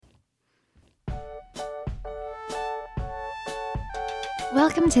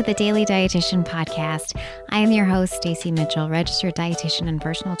Welcome to the Daily Dietitian Podcast. I am your host, Stacey Mitchell, registered dietitian and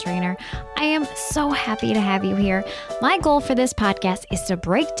personal trainer. I am so happy to have you here. My goal for this podcast is to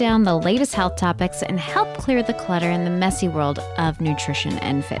break down the latest health topics and help clear the clutter in the messy world of nutrition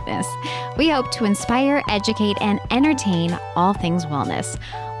and fitness. We hope to inspire, educate, and entertain all things wellness.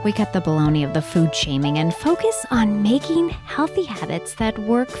 We cut the baloney of the food shaming and focus on making healthy habits that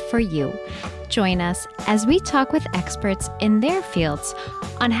work for you. Join us as we talk with experts in their fields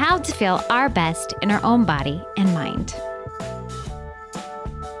on how to feel our best in our own body and mind.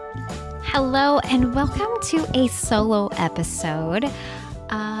 Hello, and welcome to a solo episode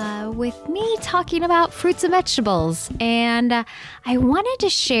with me talking about fruits and vegetables. And I wanted to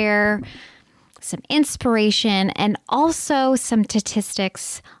share some inspiration and also some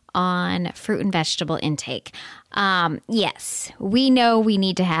statistics on fruit and vegetable intake. Yes, we know we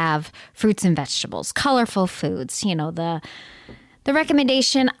need to have fruits and vegetables, colorful foods. You know, the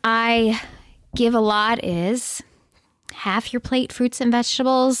recommendation I give a lot is half your plate fruits and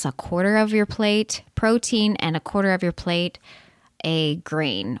vegetables, a quarter of your plate protein, and a quarter of your plate a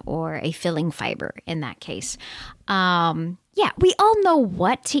grain or a filling fiber in that case. We all know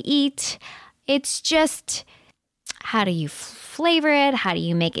what to eat. It's just, how do you flavor it? How do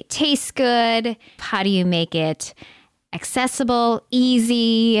you make it taste good? How do you make it accessible,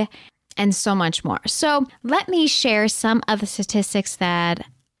 easy, and so much more? So let me share some of the statistics that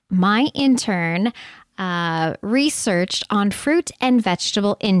my intern researched on fruit and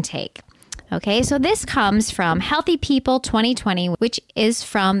vegetable intake. Okay, so this comes from Healthy People 2020, which is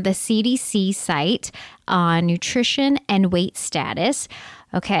from the CDC site on nutrition and weight status.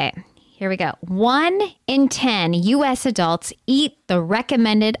 Okay. Here we go. 1 in 10 U.S. adults eat the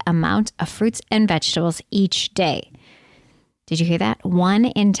recommended amount of fruits and vegetables each day. Did you hear that? 1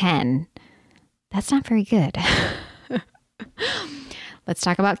 in 10. That's not very good. Let's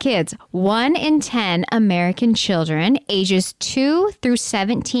talk about kids. 1 in 10 American children ages 2 through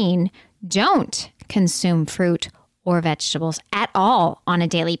 17 don't consume fruit or vegetables at all on a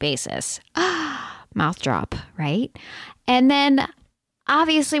daily basis. Mouth drop, right? And then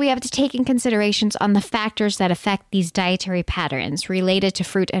obviously, we have to take in considerations on the factors that affect these dietary patterns related to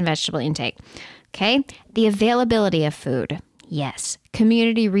fruit and vegetable intake. Okay, the availability of food, yes.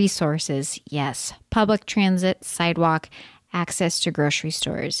 Community resources, yes. Public transit, sidewalk, access to grocery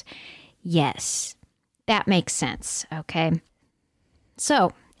stores, yes. That makes sense, okay?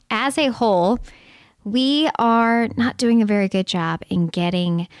 So, as a whole, we are not doing a very good job in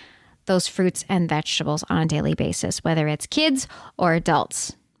getting those fruits and vegetables on a daily basis, whether it's kids or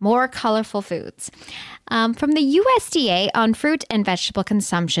adults. More colorful foods. From the USDA on fruit and vegetable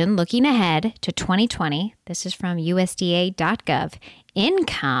consumption, looking ahead to 2020, this is from USDA.gov,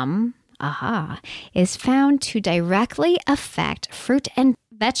 income, is found to directly affect fruit and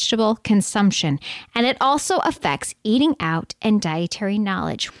vegetable consumption, and it also affects eating out and dietary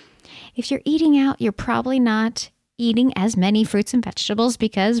knowledge. If you're eating out, you're probably not eating as many fruits and vegetables,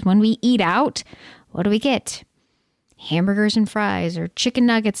 because when we eat out, what do we get? Hamburgers and fries, or chicken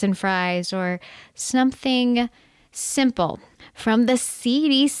nuggets and fries, or something simple. From the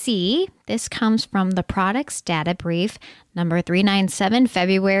CDC, this comes from the Products Data Brief, number 397,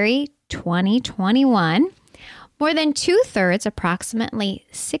 February 2021. More than 2/3, approximately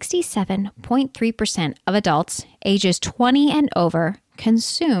 67.3% of adults ages 20 and over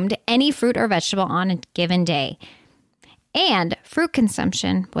consumed any fruit or vegetable on a given day. And fruit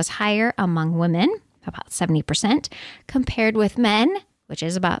consumption was higher among women, about 70%, compared with men, which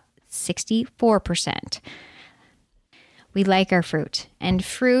is about 64%. We like our fruit. And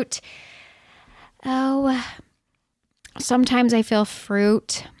fruit, sometimes I feel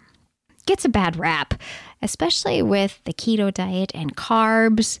fruit gets a bad rap, especially with the keto diet and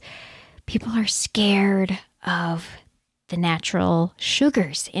carbs. People are scared of the natural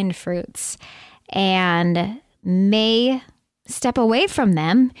sugars in fruits and may step away from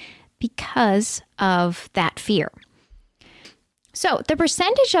them because of that fear. So the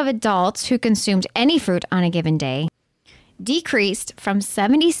percentage of adults who consumed any fruit on a given day decreased from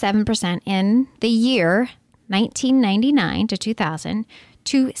 77% in the year 1999 to 2000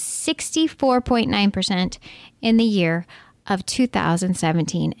 to 64.9% in the year of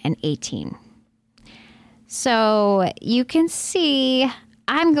 2017 and 18. So you can see,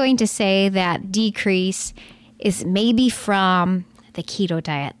 I'm going to say that decrease is maybe from the keto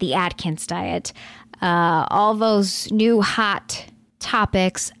diet, the Atkins diet, all those new hot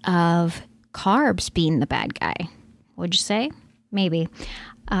topics of carbs being the bad guy. Would you say? Maybe.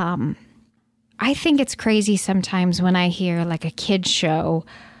 I think it's crazy sometimes when I hear like a kid's show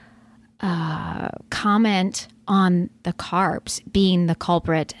comment on the carbs being the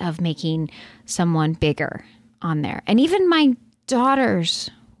culprit of making someone bigger on there. And even my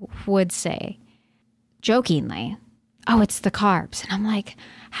daughters would say, jokingly, oh, it's the carbs. And I'm like,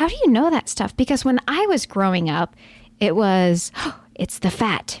 how do you know that stuff? Because when I was growing up, it was, oh, it's the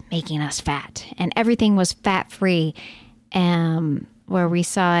fat making us fat. And everything was fat-free, where we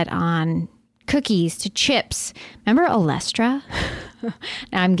saw it on cookies to chips. Remember Olestra?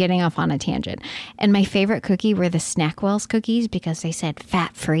 Now I'm getting off on a tangent. And my favorite cookie were the Snackwell's cookies because they said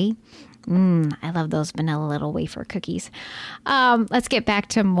fat-free. I love those vanilla little wafer cookies. Let's get back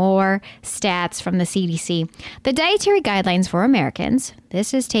to more stats from the CDC. The dietary guidelines for Americans,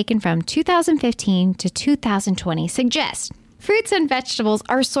 this is taken from 2015 to 2020, suggest fruits and vegetables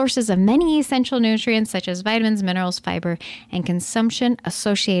are sources of many essential nutrients such as vitamins, minerals, fiber, and consumption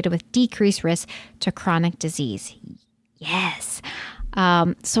associated with decreased risk to chronic disease. Yes.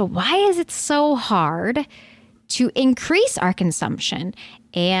 So why is it so hard to increase our consumption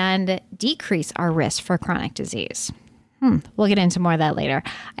and decrease our risk for chronic disease? We'll get into more of that later.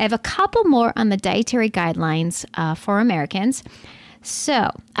 I have a couple more on the dietary guidelines for Americans. So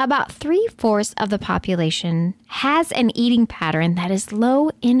about 3/4 of the population has an eating pattern that is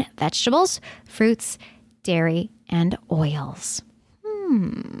low in vegetables, fruits, dairy, and oils.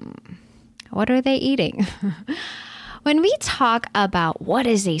 What are they eating? When we talk about what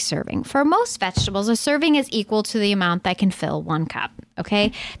is a serving, for most vegetables, a serving is equal to the amount that can fill 1 cup,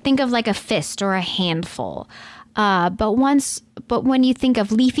 okay? Think of like a fist or a handful. But when you think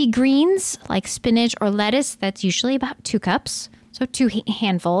of leafy greens like spinach or lettuce, that's usually about 2 cups, so 2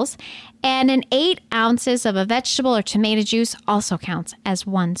 handfuls. And 8 ounces of a vegetable or tomato juice also counts as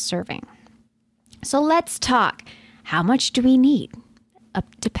 1 serving. So let's talk. How much do we need?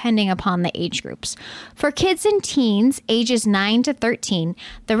 Depending upon the age groups. For kids and teens, ages 9 to 13,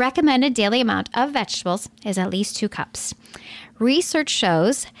 the recommended daily amount of vegetables is at least 2 cups. Research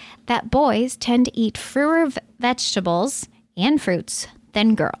shows that boys tend to eat fewer vegetables and fruits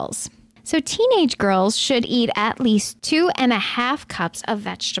than girls. So teenage girls should eat at least 2.5 cups of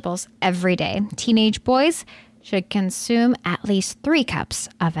vegetables every day. Teenage boys should consume at least 3 cups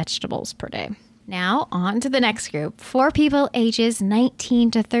of vegetables per day. Now, on to the next group. For people ages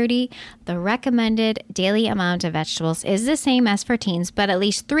 19 to 30, the recommended daily amount of vegetables is the same as for teens, but at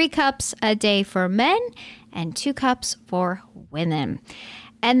least 3 cups a day for men and 2 cups for women.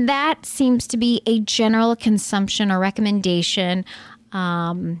 And that seems to be a general consumption or recommendation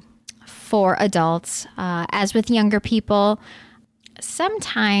for adults. As with younger people,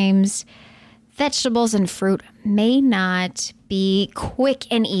 sometimes vegetables and fruit may not be quick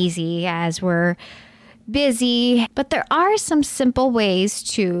and easy as we're busy, but there are some simple ways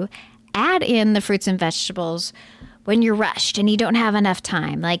to add in the fruits and vegetables when you're rushed and you don't have enough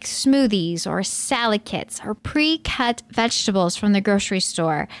time, like smoothies or salad kits or pre-cut vegetables from the grocery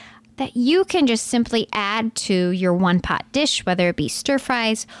store that you can just simply add to your one-pot dish, whether it be stir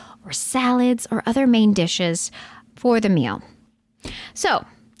fries or salads or other main dishes for the meal. So,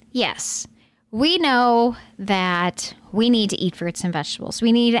 yes, we know that we need to eat fruits and vegetables.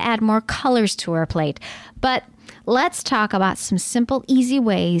 We need to add more colors to our plate. But let's talk about some simple, easy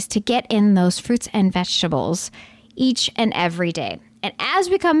ways to get in those fruits and vegetables each and every day. And as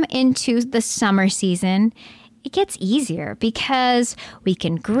we come into the summer season, it gets easier because we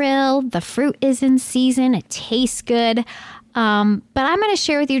can grill. The fruit is in season. It tastes good. But I'm going to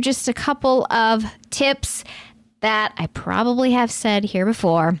share with you just a couple of tips that I probably have said here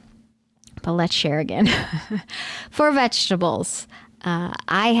before, but let's share again. For vegetables,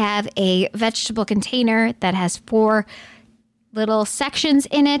 I have a vegetable container that has 4 little sections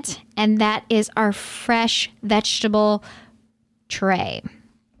in it, and that is our fresh vegetable tray.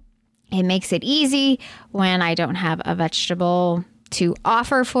 It makes it easy when I don't have a vegetable to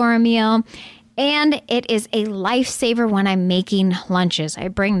offer for a meal, and it is a lifesaver when I'm making lunches. I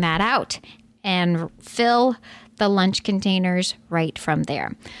bring that out and fill the lunch containers right from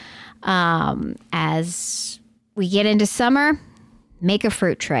there. As we get into summer, make a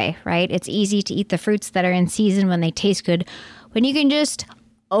fruit tray, right? It's easy to eat the fruits that are in season when they taste good. When you can just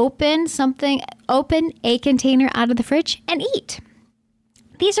open a container out of the fridge and eat.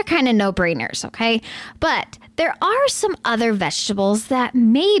 These are kind of no-brainers, okay? But there are some other vegetables that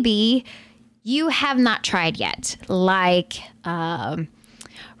maybe you have not tried yet, like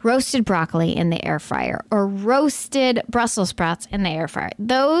roasted broccoli in the air fryer or roasted Brussels sprouts in the air fryer.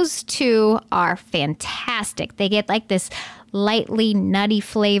 Those 2 are fantastic. They get like this lightly nutty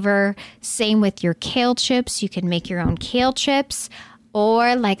flavor. Same with your kale chips. You can make your own kale chips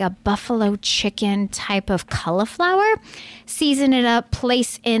or like a buffalo chicken type of cauliflower. Season it up,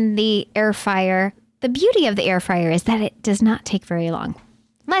 place in the air fryer. the beauty of the air fryer is that it does not take very long.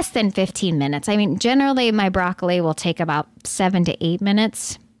 Less than 15 minutes. I mean, generally my broccoli will take about 7 to 8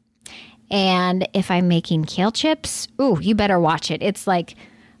 minutes. And if I'm making kale chips, ooh, you better watch it. It's like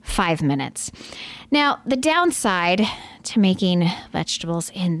 5 minutes. Now, the downside to making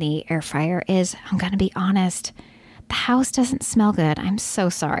vegetables in the air fryer is, I'm going to be honest, the house doesn't smell good. I'm so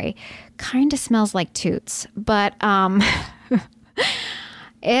sorry. Kind of smells like toots. But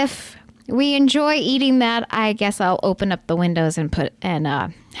if we enjoy eating that, I guess I'll open up the windows and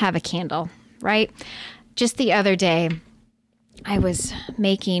have a candle, right? Just the other day, I was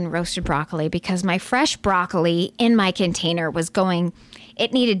making roasted broccoli because my fresh broccoli in my container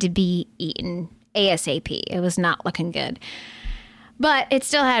it needed to be eaten ASAP. It was not looking good. But it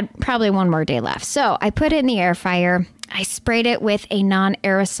still had probably one more day left. So I put it in the air fryer. I sprayed it with a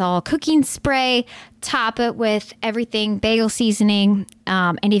non-aerosol cooking spray, top it with everything, bagel seasoning.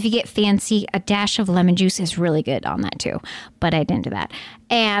 And if you get fancy, a dash of lemon juice is really good on that too. But I didn't do that.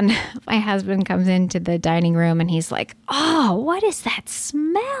 And my husband comes into the dining room and he's like, "Oh, what is that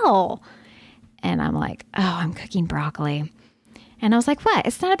smell?" And I'm like, "Oh, I'm cooking broccoli." And I was like, "What?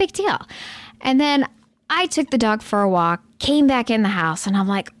 It's not a big deal." And then I took the dog for a walk, came back in the house, and I'm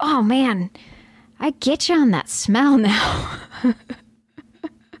like, "Oh man, I get you on that smell now."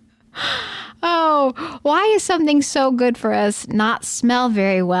 Oh, why is something so good for us not smell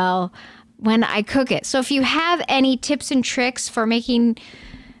very well when I cook it? So if you have any tips and tricks for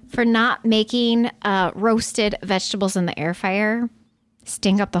not making roasted vegetables in the air fryer,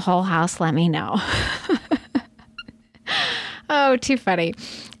 stink up the whole house, let me know. Oh, too funny.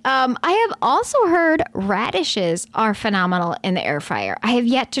 I have also heard radishes are phenomenal in the air fryer. I have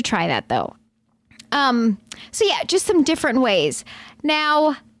yet to try that though. So yeah, just some different ways.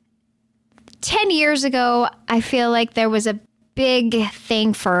 Now, 10 years ago, I feel like there was a big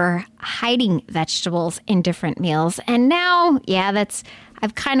thing for hiding vegetables in different meals. And now, yeah,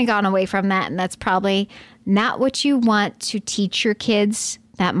 I've kind of gone away from that. And that's probably not what you want to teach your kids,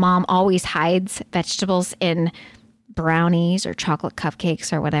 that mom always hides vegetables in brownies or chocolate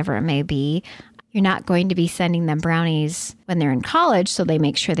cupcakes or whatever it may be. You're not going to be sending them brownies when they're in college so they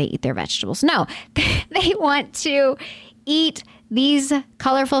make sure they eat their vegetables. No, they want to eat these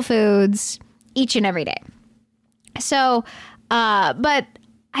colorful foods each and every day. So, but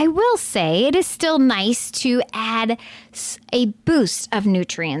I will say it is still nice to add a boost of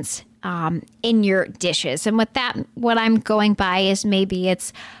nutrients in your dishes. And what I'm going by is maybe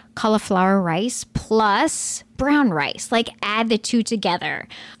it's cauliflower rice plus brown rice, like add the two together.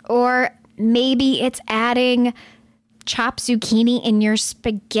 Or maybe it's adding chopped zucchini in your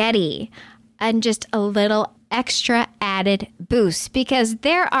spaghetti and just a little extra added boost, because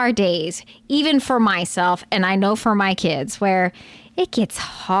there are days, even for myself, and I know for my kids, where it gets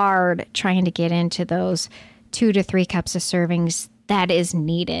hard trying to get into those 2 to 3 cups of servings that is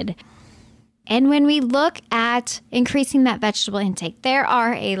needed. And when we look at increasing that vegetable intake, there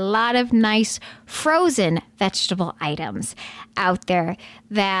are a lot of nice frozen vegetable items out there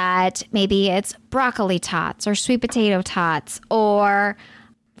that maybe it's broccoli tots or sweet potato tots or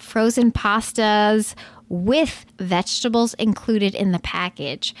frozen pastas with vegetables included in the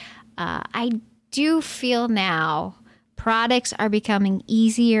package. I do feel now products are becoming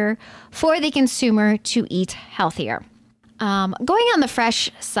easier for the consumer to eat healthier. Going on the fresh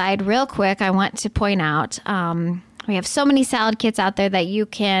side real quick, I want to point out we have so many salad kits out there that you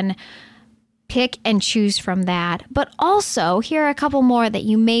can pick and choose from that. But also, here are a couple more that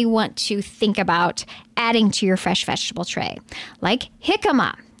you may want to think about adding to your fresh vegetable tray, like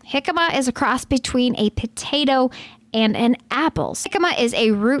jicama. Jicama is a cross between a potato and an apple. Jicama is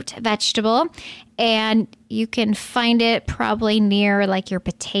a root vegetable, and you can find it probably near like your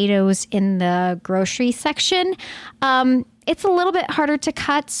potatoes in the grocery section. It's a little bit harder to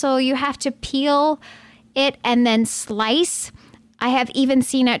cut, so you have to peel it and then slice. I have even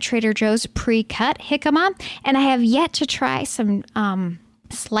seen at Trader Joe's pre-cut jicama, and I have yet to try some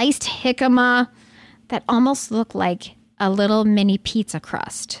sliced jicama that almost look like a little mini pizza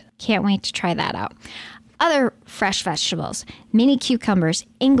crust. Can't wait to try that out. Other fresh vegetables, mini cucumbers,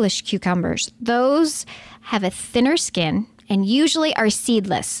 English cucumbers, those have a thinner skin and usually are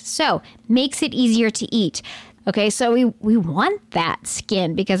seedless, so makes it easier to eat. Okay, so we want that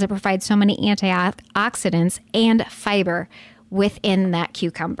skin because it provides so many antioxidants and fiber within that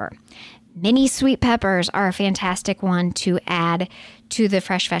cucumber. Mini sweet peppers are a fantastic one to add to the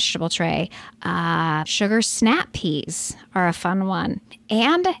fresh vegetable tray. Sugar snap peas are a fun one.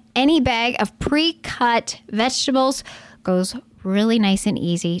 And any bag of pre-cut vegetables goes really nice and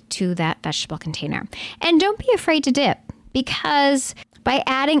easy to that vegetable container. And don't be afraid to dip. because by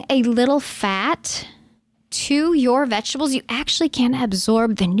adding a little fat to your vegetables, you actually can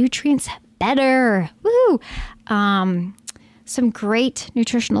absorb the nutrients better. Woo! Some great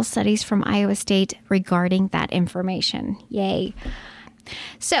nutritional studies from Iowa State regarding that information. Yay.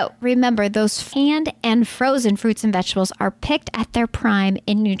 So remember, those canned and frozen fruits and vegetables are picked at their prime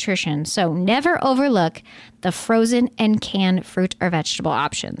in nutrition. So never overlook the frozen and canned fruit or vegetable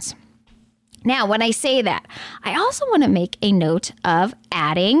options. Now, when I say that, I also want to make a note of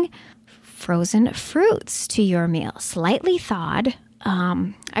adding frozen fruits to your meal, slightly thawed.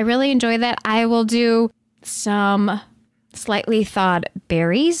 I really enjoy that. I will do some slightly thawed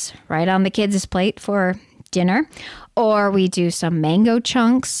berries right on the kids' plate for dinner, or we do some mango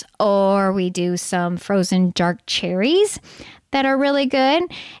chunks, or we do some frozen dark cherries that are really good.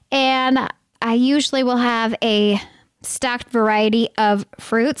 And I usually will have a stocked variety of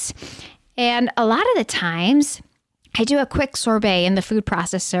fruits. And a lot of the times I do a quick sorbet in the food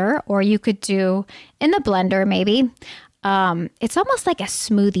processor, or you could do in the blender maybe. It's almost like a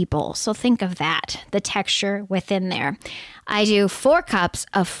smoothie bowl. So think of that, the texture within there. I do 4 cups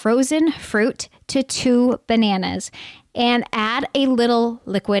of frozen fruit to 2 bananas and add a little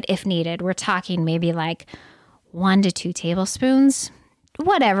liquid if needed. We're talking maybe like 1 to 2 tablespoons,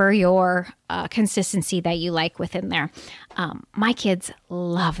 whatever your consistency that you like within there. My kids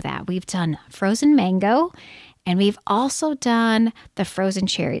love that. We've done frozen mango, and we've also done the frozen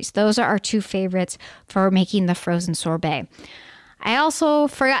cherries. Those are our 2 favorites for making the frozen sorbet. I also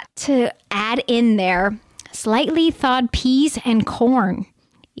forgot to add in there slightly thawed peas and corn.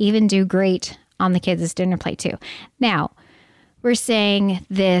 Even do great on the kids' dinner plate too. Now, we're saying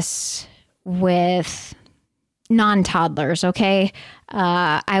this with non-toddlers, okay?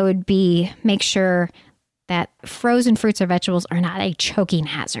 I would make sure that frozen fruits or vegetables are not a choking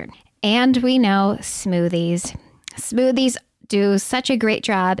hazard. And we know smoothies. Smoothies do such a great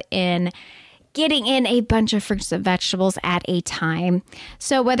job in getting in a bunch of fruits and vegetables at a time.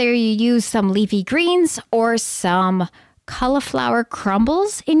 So whether you use some leafy greens or some cauliflower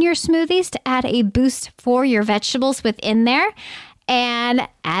crumbles in your smoothies to add a boost for your vegetables within there, and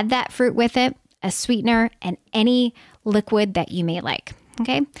add that fruit with it, a sweetener, and any liquid that you may like.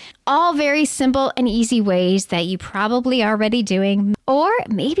 Okay, all very simple and easy ways that you probably already doing, or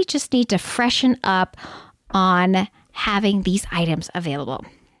maybe just need to freshen up on having these items available.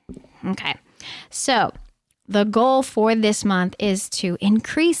 Okay, so the goal for this month is to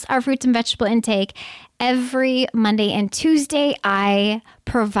increase our fruits and vegetable intake. Every Monday and Tuesday, I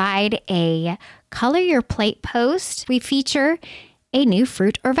provide a Color Your Plate post. We feature a new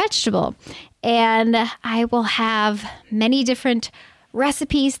fruit or vegetable, and I will have many different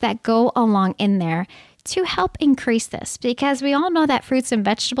recipes that go along in there to help increase this, because we all know that fruits and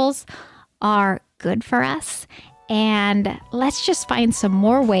vegetables are good for us, and let's just find some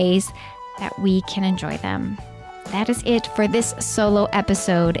more ways that we can enjoy them. That is it for this solo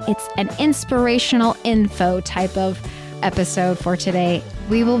episode. It's an inspirational info type of episode for today.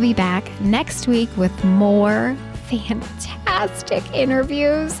 We will be back next week with more fantastic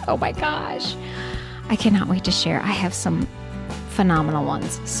interviews. Oh my gosh. I cannot wait to share. I have some phenomenal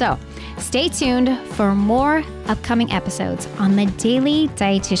ones. So stay tuned for more upcoming episodes on the Daily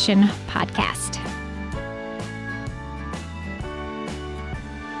Dietitian Podcast.